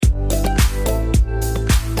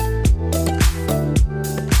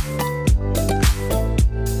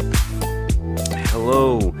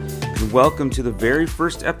and welcome to the very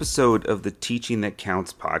first episode of the Teaching That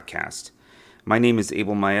Counts podcast. My name is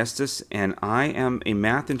Abel Maestas, and I am a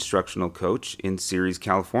math instructional coach in Ceres,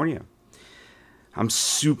 California. I'm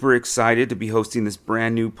super excited to be hosting this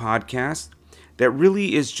brand new podcast that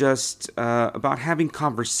really is just about having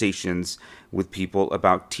conversations with people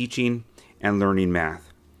about teaching and learning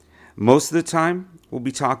math. Most of the time, we'll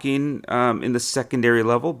be talking in the secondary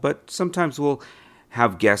level, but sometimes we'll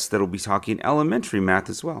have guests that will be talking elementary math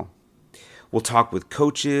as well. We'll talk with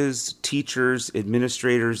coaches, teachers,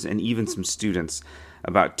 administrators, and even some students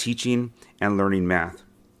about teaching and learning math.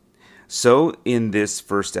 So in this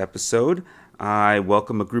first episode, I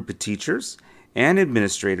welcome a group of teachers and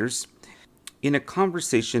administrators in a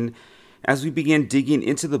conversation as we begin digging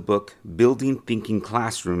into the book Building Thinking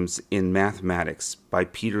Classrooms in Mathematics by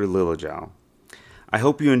Peter Liljedahl. I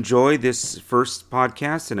hope you enjoy this first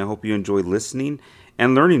podcast, and I hope you enjoy listening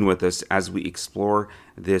and learning with us as we explore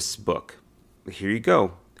this book. Here you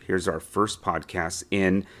go. Here's our first podcast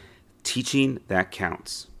in Teaching That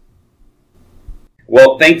Counts.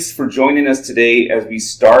 Well, thanks for joining us today as we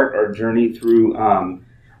start our journey through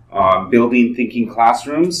Building Thinking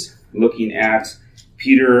Classrooms, looking at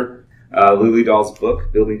Peter Liljedahl's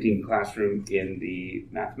book, Building Thinking Classroom in the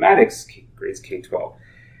Mathematics, grades K-12.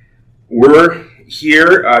 We're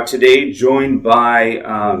here today joined by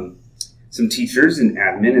some teachers and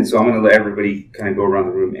admin, and so I'm going to let everybody kind of go around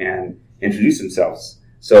the room and introduce themselves.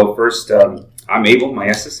 So first, I'm Abel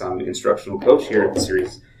Maestas. I'm an instructional coach here at the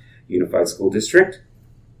Ceres Unified School District.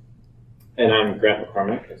 And I'm Grant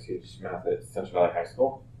McCormick. I teach math at Central Valley High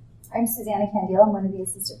School. I'm Susanna Candiel. I'm one of the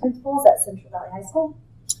assistant principals at Central Valley High School.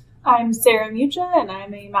 I'm Sarah Mucha, and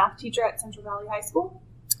I'm a math teacher at Central Valley High School.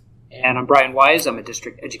 And I'm Brian Wise. I'm a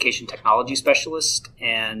district education technology specialist.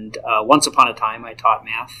 And once upon a time, I taught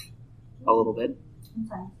math a little bit.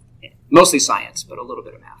 Okay. Mostly science, but a little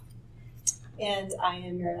bit of math. And I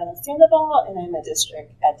am Mariana Sandoval, and I'm a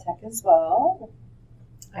district ed tech as well.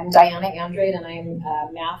 I'm Diana Andrade, and I'm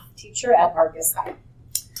a math teacher at Argus High.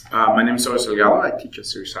 My name is Soa Salgado. I teach at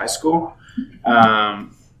Ceres High School. I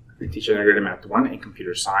teach integrated math 1 and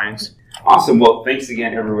computer science. Awesome. Well, thanks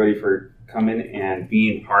again, everybody, for coming and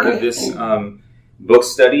being part of this book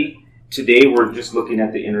study. Today, we're just looking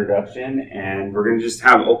at the introduction, and we're going to just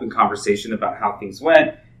have an open conversation about how things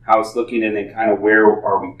went, how it's looking, and then kind of where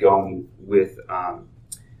are we going with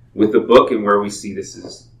the book and where we see this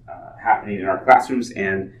is happening in our classrooms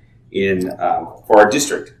and in for our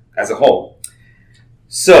district as a whole.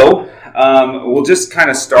 So we'll just kind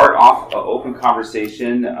of start off an open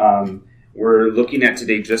conversation. We're looking at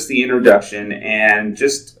today just the introduction and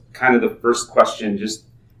just kind of the first question, just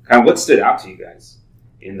kind of what stood out to you guys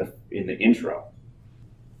in the intro.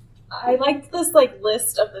 I liked this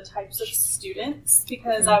list of the types of students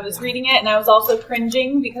because I was reading it and I was also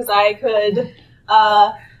cringing because I could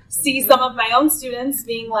see some of my own students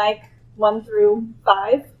being 1 through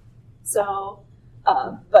 5. So,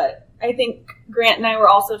 but I think Grant and I were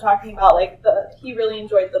also talking about he really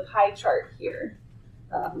enjoyed the pie chart here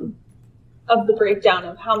of the breakdown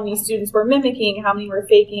of how many students were mimicking, how many were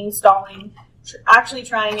faking, stalling, actually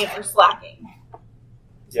trying it, or slacking.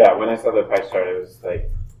 Yeah, when I saw the pie chart,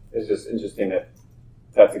 it's just interesting that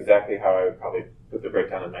that's exactly how I would probably put the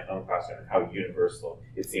breakdown in my own classroom and how universal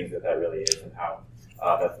it seems that really is, and how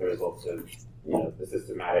that's the result of the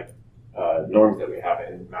systematic norms that we have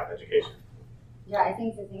in math education. Yeah, I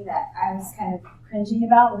think the thing that I was kind of cringing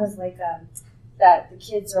about was that the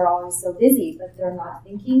kids are always so busy, but they're not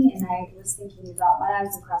thinking. And I was thinking about when I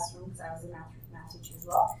was in classroom, because I was a math teacher as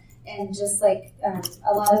well, and just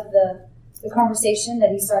a lot of the conversation that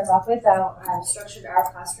he starts off with, how structured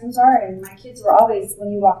our classrooms are, and my kids were always, when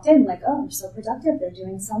you walked in, oh, they're so productive, they're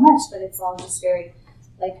doing so much, but it's all just very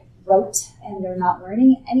rote, and they're not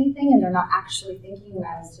learning anything, and they're not actually thinking. And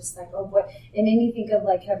I was just oh boy, it made me think of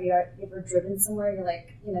have you ever driven somewhere,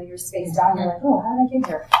 you're you're spaced out, and you're oh, how did I get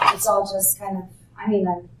here? It's all just kind of, I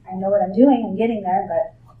know what I'm doing, I'm getting there,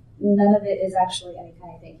 but none of it is actually any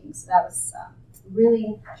kind of thinking. So that was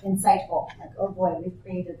really insightful. Oh boy, we've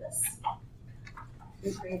created this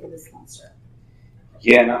monster.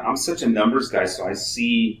 Yeah, and I'm such a numbers guy, so I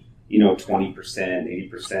see 20%,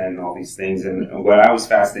 80%, and all these things. And what I was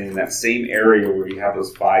fascinated in that same area where you have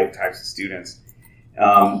those 5 types of students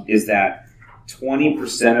is that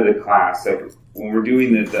 20% of the class, when we're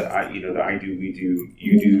doing the I do, we do,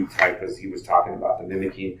 you do type, as he was talking about, the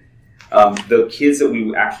mimicking, the kids that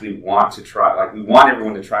we actually want to try, we want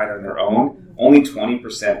everyone to try it on their own, only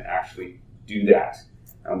 20% actually do that.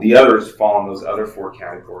 The others fall in those other 4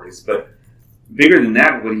 categories. But bigger than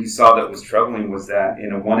that, what he saw that was troubling was that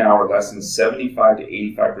in a 1-hour lesson, 75 to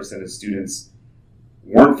 85% of students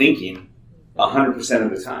weren't thinking 100% of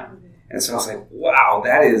the time. And so I was like, wow,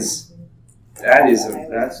 that's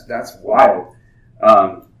wild.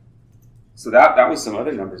 So that was some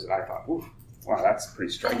other numbers that I thought, oof, wow, that's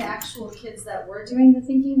pretty striking. And the actual kids that were doing the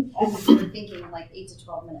thinking, only were thinking in like 8 to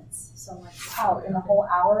 12 minutes. So I'm like, wow, in a whole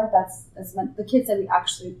hour, that's the kids that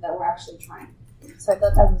were actually trying. So I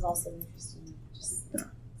thought that was also interesting.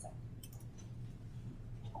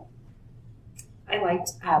 I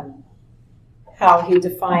liked how he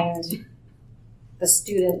defined the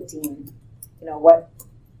student dean. You know what?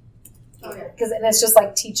 Because and it's just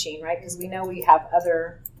like teaching, right? Because we know we have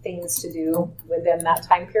other things to do within that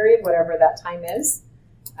time period, whatever that time is,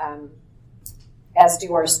 as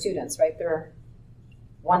do our students, right? They're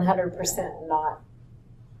 100% not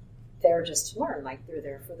there just to learn. Like they're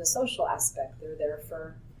there for the social aspect. They're there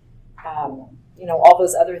for, all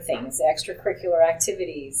those other things, the extracurricular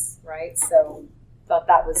activities, right? So thought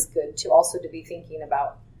that was good to also to be thinking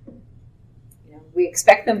about, we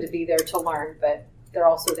expect them to be there to learn, but they're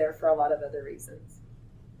also there for a lot of other reasons.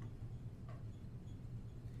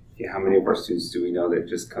 Yeah, how many of our students do we know that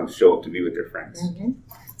just show up to be with their friends? Mm-hmm.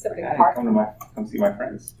 It's a big Hey, part. come see my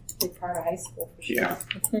friends. Big part of high school. For sure. Yeah.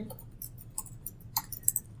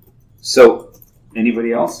 So,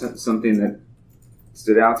 anybody else? Something that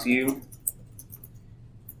stood out to you?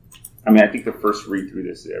 I mean, I think the first read through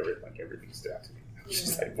this, everything stood out to me. I was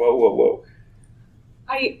just like, whoa.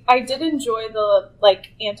 I did enjoy the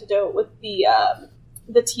antidote with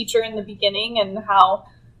the teacher in the beginning and how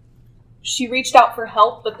she reached out for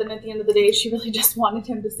help, but then at the end of the day, she really just wanted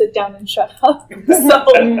him to sit down and shut up. So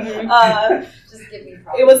Just give me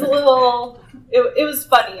it was a little. It was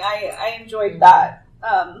funny. I enjoyed that.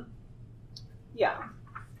 Yeah.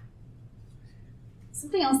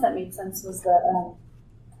 Something else that made sense was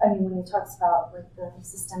when he talks about the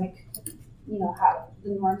systemic, how the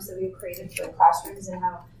norms that we've created for classrooms and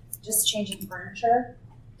how just changing furniture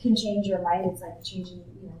can change your mind. It's like changing,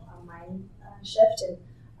 a mind shift. And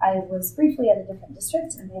I was briefly at a different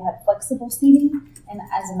district and they had flexible seating. And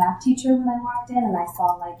as a math teacher, when I walked in and I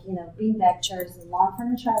saw beanbag chairs and lawn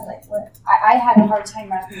furniture, I was like, what? I had a hard time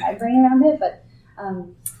wrapping my brain around it, but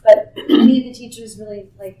many of the teachers really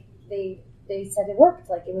they said it worked,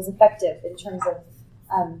 it was effective in terms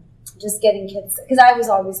of just getting kids, because I was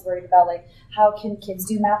always worried about how can kids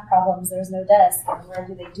do math problems? There's no desk, and where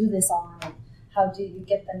do they do this on? And how do you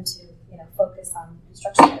get them to focus on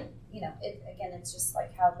instruction? It's just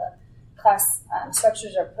how the class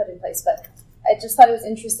structures are put in place. But I just thought it was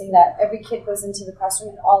interesting that every kid goes into the classroom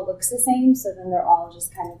and it all looks the same, so then they're all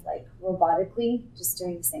just kind of robotically just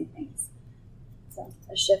doing the same things. So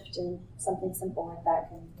a shift in something simple like that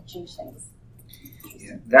can change things.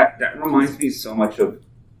 Yeah, that reminds me so much of,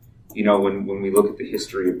 when we look at the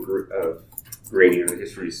history of grading or the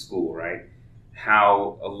history of school, right?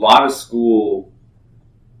 How a lot of school,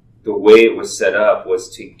 the way it was set up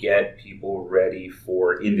was to get people ready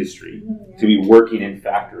for industry, to be working in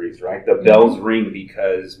factories, right? The bells ring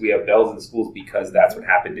because we have bells in schools because that's what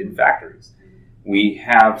happened in factories. We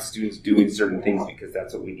have students doing certain things because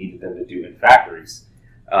that's what we needed them to do in factories.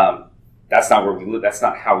 That's not where we live. That's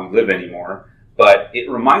not how we live anymore. But it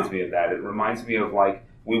reminds me of that. It reminds me of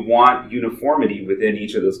we want uniformity within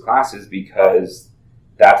each of those classes because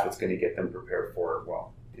that's what's going to get them prepared for,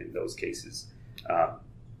 in those cases,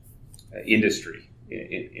 industry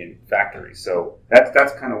in factories. So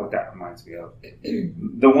that's kind of what that reminds me of.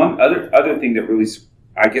 The one other thing that really,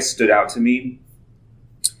 I guess, stood out to me,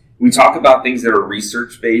 we talk about things that are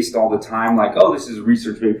research-based all the time, this is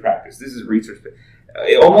research-based practice. This is research-based.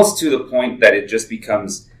 Almost to the point that it just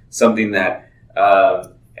becomes something that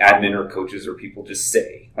admin or coaches or people just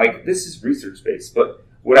say. This is research-based. But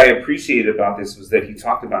what I appreciated about this was that he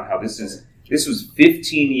talked about how this was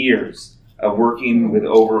 15 years of working with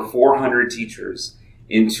over 400 teachers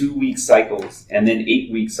in 2-week cycles and then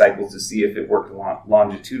 8-week cycles to see if it worked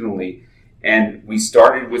longitudinally. And we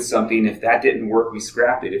started with something. If that didn't work, we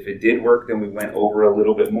scrapped it. If it did work, then we went over a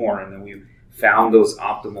little bit more, and then we found those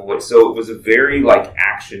optimal ways. So it was a very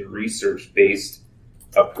action research-based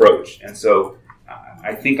approach. And so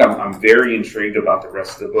I think I'm very intrigued about the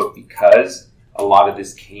rest of the book because a lot of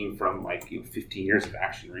this came from 15 years of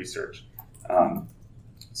action research.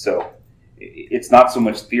 So it's not so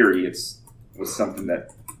much theory. It was something that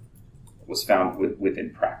was found within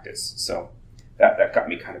practice. So that got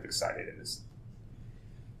me kind of excited in this.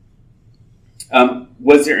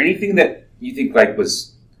 Was there anything that you think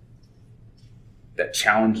was that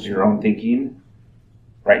challenged your own thinking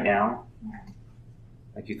right now?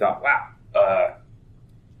 You thought, wow,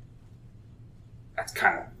 that's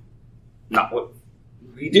kind of not what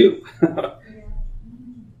we do.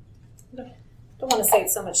 don't want to say it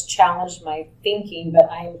so much challenged my thinking,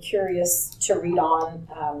 but I am curious to read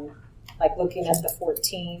on, like looking at the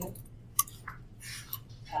 14,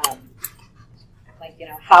 like, you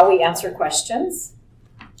know, how we answer questions.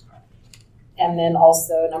 And then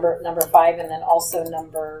also number 5, and then also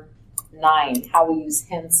number 9, how we use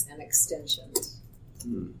hints and extensions.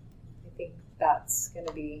 I think that's going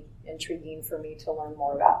to be intriguing for me to learn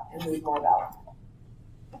more about and read more about.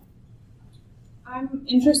 I'm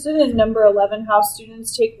interested in number 11, how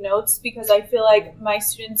students take notes, because I feel like my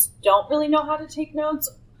students don't really know how to take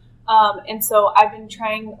notes. And so I've been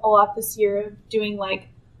trying a lot this year, doing like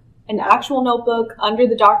an actual notebook under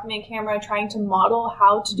the document camera, trying to model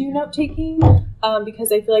how to do note taking,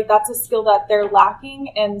 because I feel like that's a skill that they're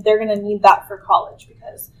lacking, and they're going to need that for college,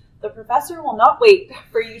 because the professor will not wait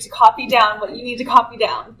for you to copy down what you need to copy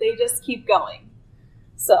down. They just keep going.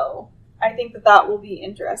 So I think that will be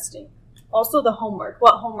interesting. Also the homework,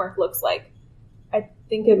 what homework looks like. I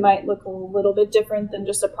think it might look a little bit different than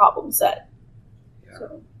just a problem set. Yeah.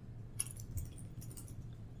 So.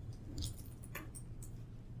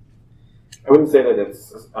 I wouldn't say that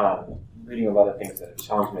it's reading a lot of things that have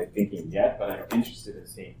challenged my thinking yet, but I'm interested in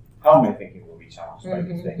seeing how my thinking will be challenged by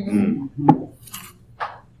these things.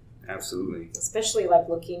 Absolutely. Especially like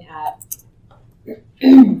looking at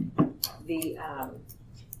the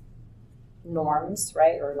norms,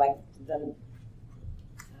 right? Or like the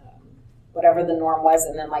whatever the norm was,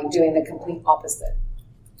 and then like doing the complete opposite.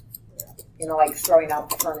 You know, like throwing out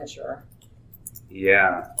the furniture.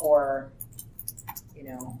 Yeah. Or, you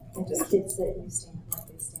know, And just kids sit and stand like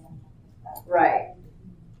they stand. right.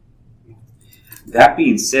 That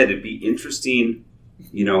being said, it'd be interesting,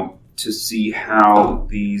 you know, to see how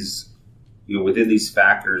these, you know, within these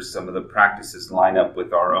factors, some of the practices line up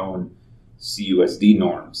with our own CUSD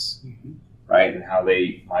norms, right? And how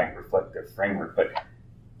they might reflect their framework. But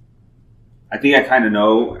I think I kind of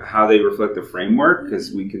know how they reflect the framework,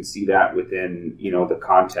 because we can see that within, you know, the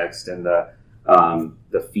context and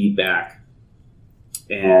the feedback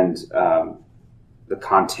and the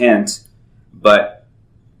content. But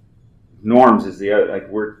norms is the other. Like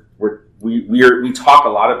we talk a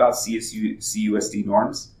lot about CUSD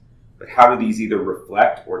norms, but how do these either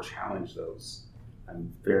reflect or challenge those?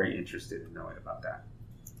 I'm very interested in knowing about that.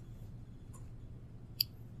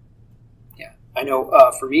 Yeah, I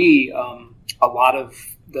know for me, a lot of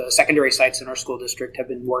the secondary sites in our school district have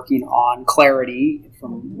been working on clarity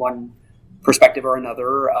from one perspective or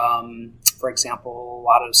another. For example, a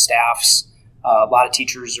lot of staffs, a lot of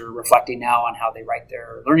teachers are reflecting now on how they write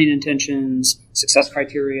their learning intentions, success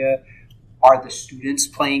criteria. Are the students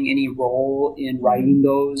playing any role in writing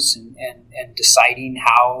those and deciding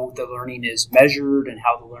how the learning is measured and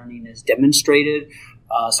how the learning is demonstrated?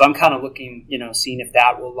 So I'm kind of looking, you know, seeing if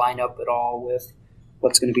that will line up at all with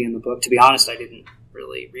what's going to be in the book. To be honest, I didn't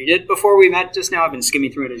really read it before we met just now. I've been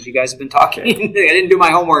skimming through it as you guys have been talking. I didn't do my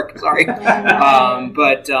homework, sorry.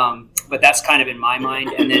 But that's kind of in my mind.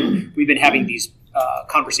 And then we've been having these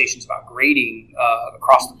conversations about grading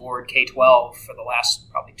across the board, K-12, for the last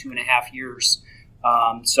probably 2.5 years.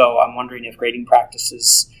 So I'm wondering if grading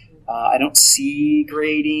practices, I don't see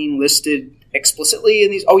grading listed explicitly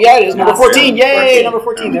in these. Oh, yeah, it is. Number 14. Yay, number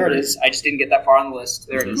 14. There it is. I just didn't get that far on the list.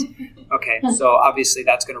 There it is. Okay, so obviously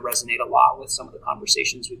that's going to resonate a lot with some of the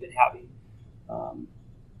conversations we've been having.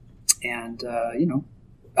 You know,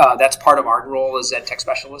 that's part of our role as ed tech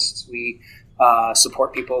specialists. We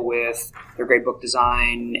support people with their gradebook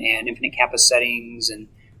design and Infinite Campus settings, and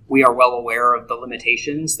we are well aware of the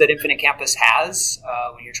limitations that Infinite Campus has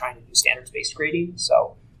when you're trying to do standards-based grading.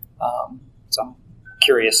 So I'm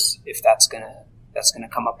curious if that's gonna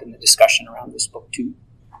come up in the discussion around this book too.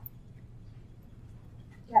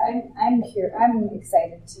 Yeah, I'm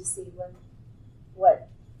excited to see what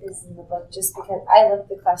is in the book, just because I love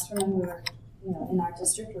the classroom, and we were, you know, in our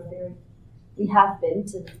district, we have been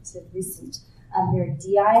to recent, very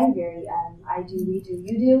DI, very I do, we do,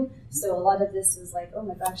 you do. So a lot of this was like, oh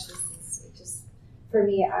my gosh, this is just, for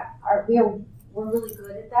me, we're really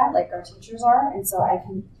good at that, like our teachers are, and so I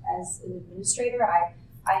can, as an administrator, I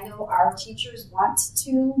know our teachers want to,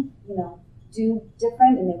 you know, do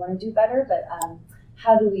different, and they want to do better, but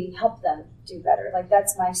how do we help them do better? Like,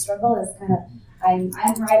 that's my struggle, is kind of, I'm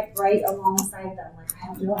right alongside them. Like, I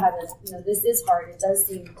don't know how to, you know, this is hard. It does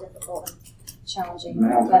seem difficult and challenging.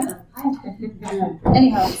 But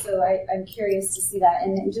anyhow, so I'm curious to see that.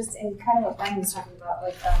 And just in kind of what Brian was talking about,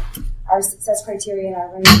 like our success criteria and our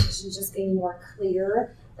learning intentions just being more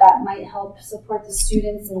clear, that might help support the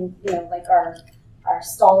students, and, you know, like our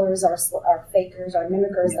stallers, our fakers, our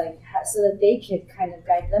mimickers, like, so that they could kind of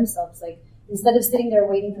guide themselves. Like, instead of sitting there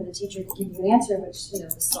waiting for the teacher to give you an answer, which,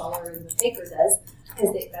 the scholar and the faker does,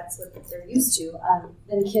 because that's what they're used to,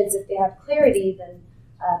 then kids, if they have clarity, then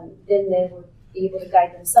they will be able to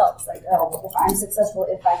guide themselves. Like, oh, if I'm successful,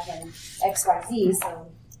 if I can X, Y, Z,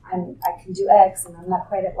 so I can do X, and I'm not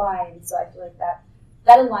quite at Y, and so I feel like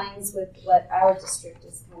that aligns with what our district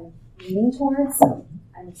is kind of leaning towards. So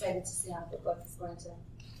I'm excited to see how the book is going to,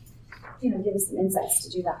 give us some insights to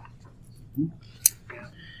do that.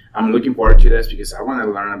 I'm looking forward to this because I want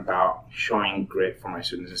to learn about showing grit for my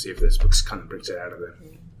students and see if this book kind of brings it out of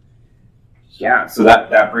them. Yeah, so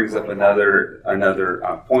that brings up another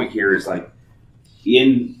point here is like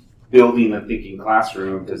in building a thinking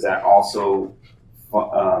classroom, does that also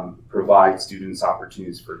provide students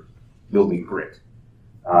opportunities for building grit?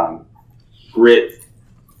 Grit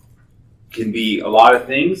can be a lot of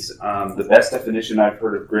things. The best definition I've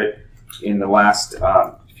heard of grit in the last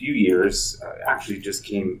few years actually just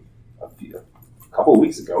came a couple of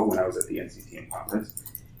weeks ago when I was at the NCTM conference.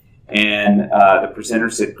 And the presenter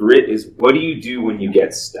said, grit is what do you do when you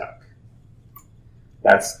get stuck?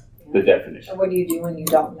 That's the definition. Or what do you do when you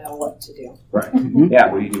don't know what to do? Right. Mm-hmm. Yeah,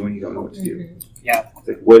 what do you do when you don't know what to do? Mm-hmm. Yeah. It's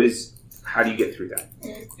like, how do you get through that?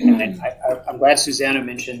 And I'm glad Susanna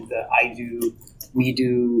mentioned the I do, we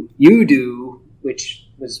do, you do, which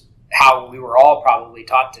was how we were all probably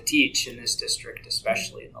taught to teach in this district,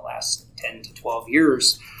 especially in the last 10 to 12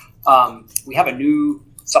 years. We have a new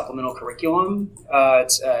supplemental curriculum.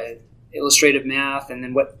 It's illustrative math, and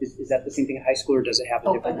then what is that the same thing at high school, or does it have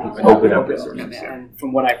a different name? Open. And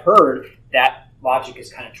from what I've heard, that logic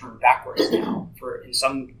is kind of turned backwards now. For in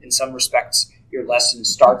some respects, your lesson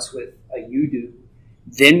starts with a you do,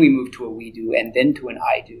 then we move to a we do, and then to an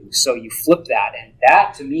I do. So you flip that, and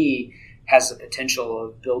that to me has the potential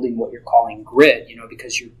of building what you're calling grit.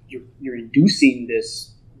 Because you're inducing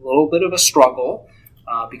this little bit of a struggle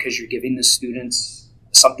because you're giving the students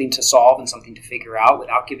something to solve and something to figure out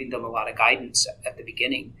without giving them a lot of guidance at the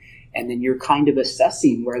beginning, and then you're kind of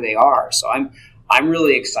assessing where they are. So I'm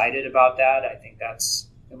really excited about that. I think that's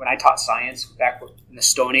when I taught science back in the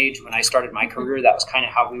Stone Age when I started my career. That was kind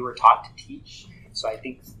of how we were taught to teach. So I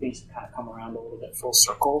think things have kind of come around a little bit full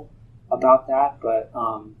circle about that. But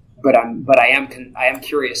I am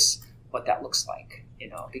curious what that looks like.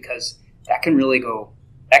 Because that can really go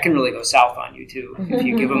south on you too. If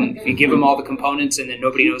you give them all the components and then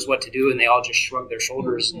nobody knows what to do and they all just shrug their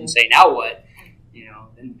shoulders and say, now what?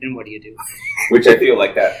 Then what do you do? Which I feel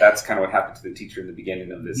like that's kind of what happened to the teacher in the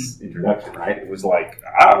beginning of this introduction, right? It was like,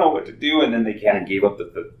 I don't know what to do, and then they kind of gave up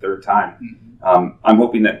the third time. I'm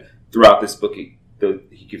hoping that throughout this book he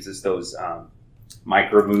gives us those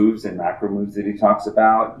micro moves and macro moves that he talks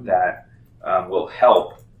about that will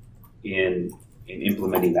help in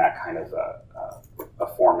implementing that kind of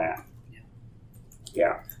a format.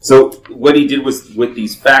 Yeah. So what he did was with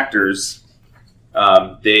these factors,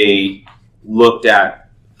 they looked at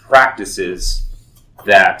practices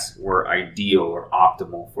that were ideal or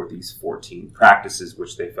optimal for these 14 practices,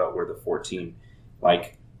 which they felt were the 14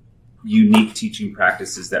 like unique teaching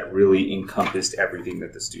practices that really encompassed everything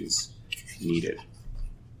that the students needed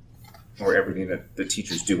or everything that the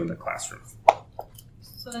teachers do in the classroom.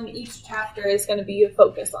 So then each chapter is going to be a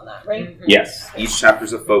focus on that, right? Mm-hmm. Yes, each chapter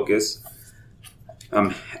is a focus.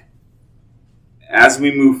 As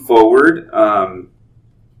we move forward,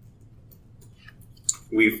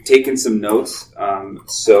 we've taken some notes.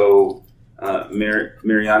 So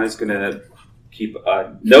Mariana is going to keep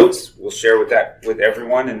notes. We'll share with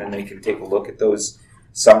everyone, and then they can take a look at those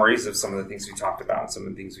summaries of some of the things we talked about and some of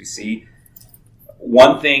the things we see.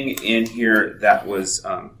 One thing in here that was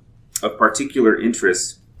of particular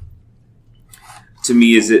interest to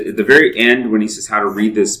me is at the very end when he says how to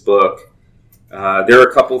read this book. There are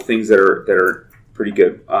a couple of things that are pretty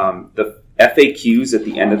good. The FAQs at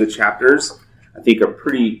the end of the chapters, I think, are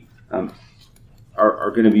pretty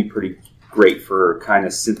are going to be pretty great for kind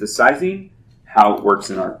of synthesizing how it works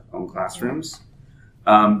in our own classrooms.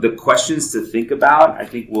 The questions to think about, I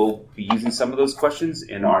think we'll be using some of those questions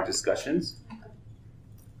in our discussions.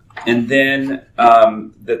 And then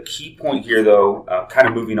the key point here, though, kind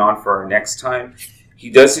of moving on for our next time, he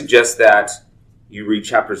does suggest that you read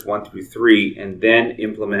chapters 1 through 3 and then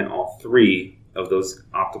implement all 3 of those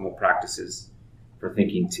optimal practices for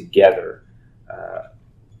thinking together.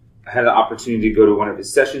 I had an opportunity to go to one of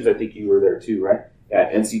his sessions. I think you were there too, right?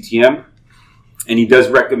 At NCTM. And he does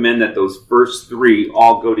recommend that those first 3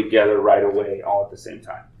 all go together right away, all at the same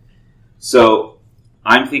time. So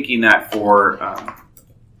I'm thinking that for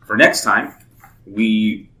next time,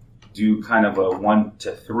 we do kind of a 1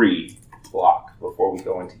 to 3 block before we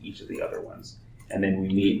go into each of the other ones. And then we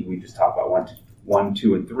meet and we just talk about 1,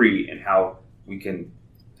 2, and 3, and how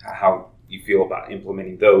you feel about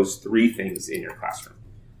implementing those 3 things in your classroom.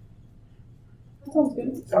 That sounds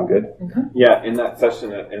good. Sound good? Yeah, in that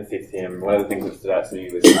session at NCTM, one of the things that stood out to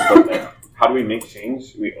me was that how do we make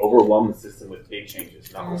change? We overwhelm the system with big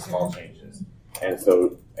changes, not with small changes. And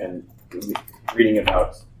so, reading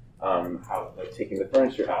about how taking the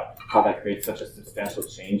furniture out, how that creates such a substantial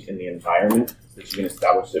change in the environment so that you can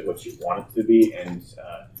establish it what you want it to be and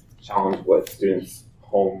challenge what students'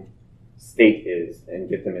 home state is and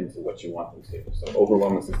get them into what you want them to. So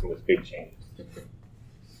overwhelm the system with big changes.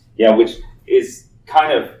 Yeah, which is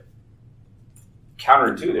kind of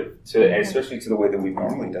counterintuitive especially to the way that we've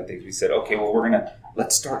normally done things. We said, okay, well,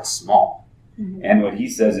 let's start small. And what he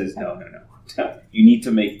says is, no. You need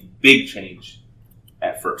to make big change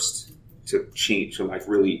at first to change, to like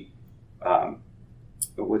really, how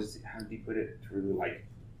did he put it? To really like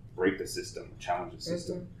break the system, challenge the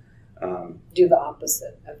system. Do the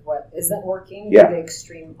opposite of what isn't working. Yeah. Do the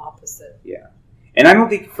extreme opposite. Yeah. And I don't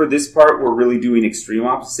think for this part we're really doing extreme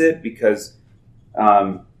opposite because,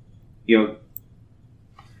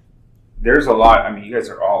 there's a lot. I mean, you guys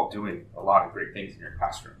are all doing a lot of great things in your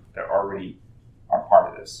classroom that already are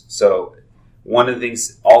part of this. So one of the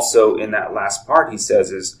things also in that last part he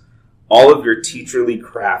says is all of your teacherly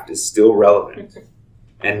craft is still relevant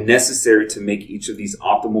and necessary to make each of these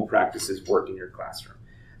optimal practices work in your classroom.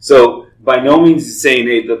 So by no means is saying,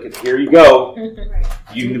 hey, look, here you go.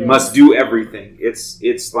 You must do everything.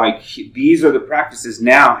 It's like these are the practices.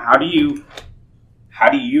 Now, how do you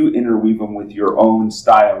interweave them with your own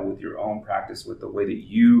style, with your own practice, with the way that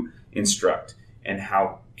you instruct, and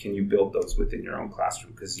how can you build those within your own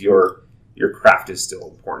classroom? Because your craft is still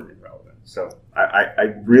important and relevant. So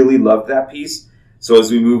I really love that piece. So as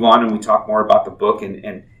we move on and we talk more about the book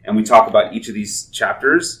and we talk about each of these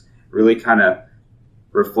chapters, really kind of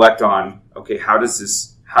reflect on, okay, how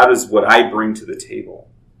does what I bring to the table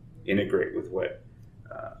integrate with what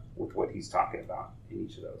he's talking about in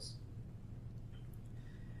each of those?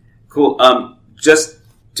 Cool. Just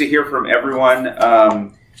to hear from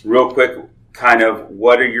everyone, real quick, kind of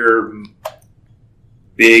what are your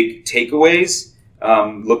big takeaways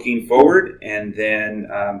looking forward, and then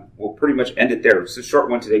we'll pretty much end it there. It's a short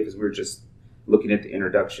one today because we were just looking at the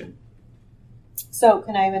introduction. So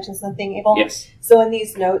can I mention something, Abel? Yes. So in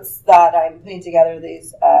these notes that I'm putting together,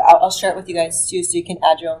 I'll share it with you guys too, so you can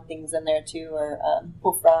add your own things in there too, or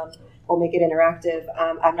pull from. We'll make it interactive.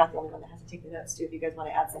 I'm not the only one that has to take the notes too, if you guys want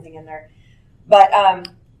to add something in there. But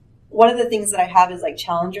one of the things that I have is like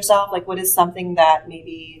challenge yourself. Like, what is something that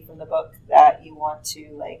maybe from the book that you want to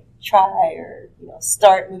like try or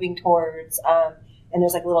start moving towards? And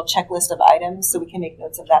there's like a little checklist of items, so we can make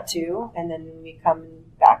notes of that too. And then when we come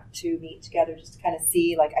back to meet together, just to kind of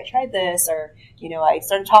see, like, I tried this, or I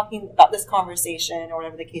started talking about this conversation, or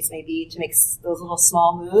whatever the case may be, to make those little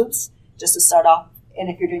small moves just to start off. And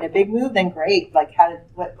if you're doing a big move, then great. Like,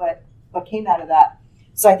 what came out of that?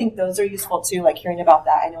 So I think those are useful too. Like hearing about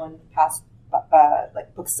that. I know in past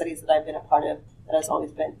like book studies that I've been a part of, that has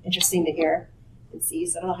always been interesting to hear and see.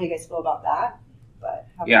 So I don't know how you guys feel about that. But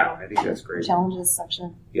yeah, I think that's great. Challenges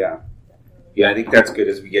section. Yeah, I think that's good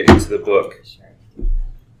as we get into the book. Sure.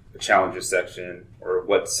 The challenges section, or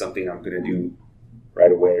what's something I'm going to do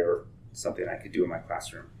right away, or something I could do in my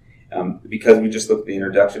classroom. Because we just looked at the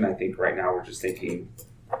introduction, I think right now we're just thinking,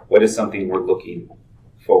 what is something we're looking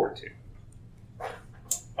forward to?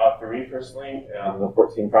 For me personally, the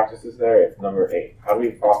 14 practices there, it's number 8. How do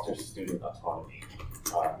we foster student autonomy?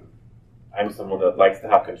 I'm someone that likes to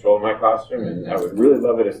have control in my classroom, and I would really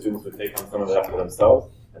love it if students would take on some of that for themselves.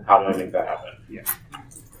 And how do I make that happen? Yeah.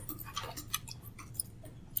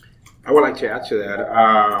 I would like to add to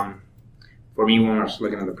that. For me, when I was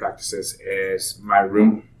looking at the practices, is my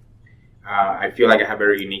room. I feel like I have a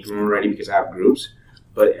very unique room already because I have groups,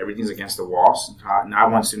 but everything's against the walls. Now I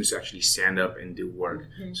want students to actually stand up and do work.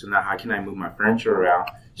 Mm-hmm. So now how can I move my furniture around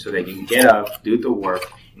so they can get up, do the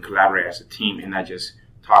work, and collaborate as a team, and not just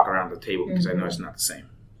talk around the table, because I know it's not the same.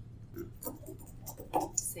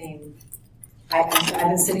 Same. I've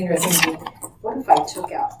been sitting here thinking, what if I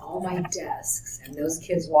took out all my desks and those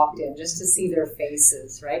kids walked in just to see their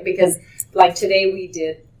faces, right? Because like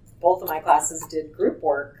today both of my classes did group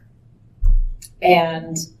work.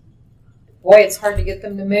 And boy, it's hard to get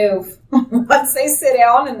them to move. Once they sit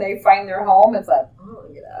down and they find their home, it's like, oh,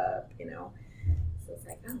 get up, So it's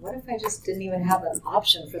like, oh, what if I just didn't even have an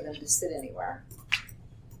option for them to sit anywhere?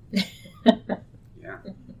 Yeah.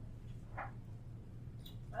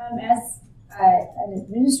 As an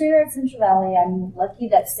administrator at Central Valley, I'm lucky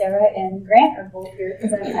that Sarah and Grant are both here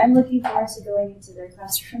because I'm looking forward to going into their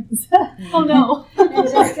classrooms. Oh no! And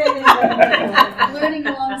just getting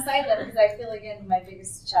feel again my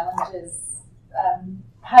biggest challenge is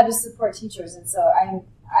how to support teachers, and so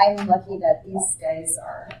I'm lucky that these guys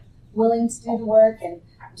are willing to do the work, and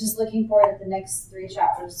just looking forward at the next 3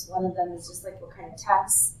 chapters. One of them is just like, what kind of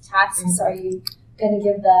tasks are you going to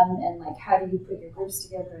give them, and like how do you put your groups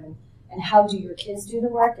together, and how do your kids do the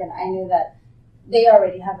work? And I knew that they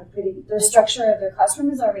already have their structure of their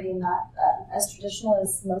classroom is already not as traditional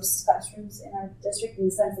as most classrooms in our district, in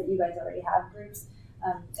the sense that you guys already have groups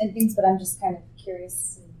and things, but I'm just kind of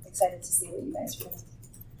curious and excited to see what you guys are going to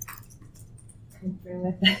come through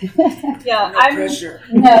with. Yeah, Pressure.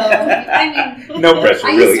 No, I mean, No pressure,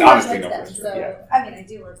 I used really. to work Honestly, with no them, pressure. so, Yeah. I mean, I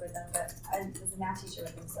do work with them, but I was a math teacher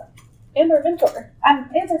with them, so. and our mentor.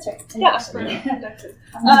 That's right.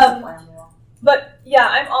 Yeah, but yeah,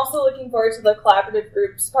 I'm also looking forward to the collaborative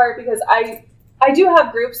groups part, because I do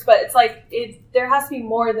have groups, but it's like there has to be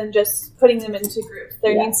more than just putting them into groups.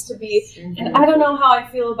 There needs to be, and I don't know how I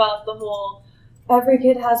feel about the whole every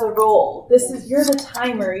kid has a role. You're the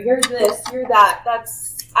timer, you're this, you're that.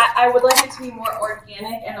 I would like it to be more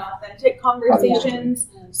organic and authentic conversations.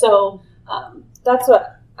 So that's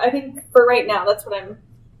what I think for right now. That's what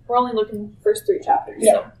we're only looking first 3 chapters.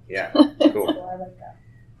 Yeah. So. Yeah. Cool. So I like that.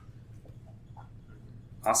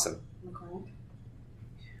 Awesome.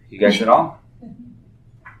 You guys at all?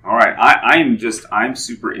 All right. I'm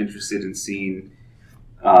super interested in seeing,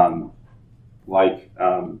 like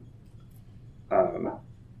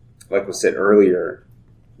was said earlier,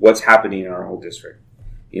 what's happening in our whole district.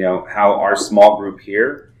 You know, how our small group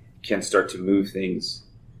here can start to move things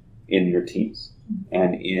in your teams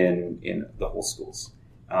and in the whole schools,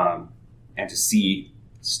 and to see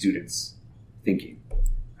students thinking.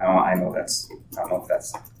 I don't know if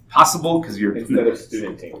that's possible, because you're Instead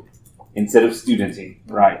of studenting.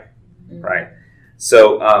 Right.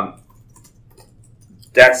 So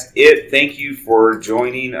that's it. Thank you for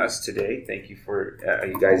joining us today. Thank you for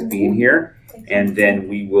you guys being here. And then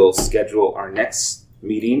we will schedule our next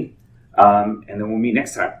meeting, and then we'll meet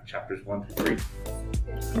next time, chapters 1 through 3.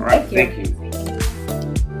 All right. Thank you.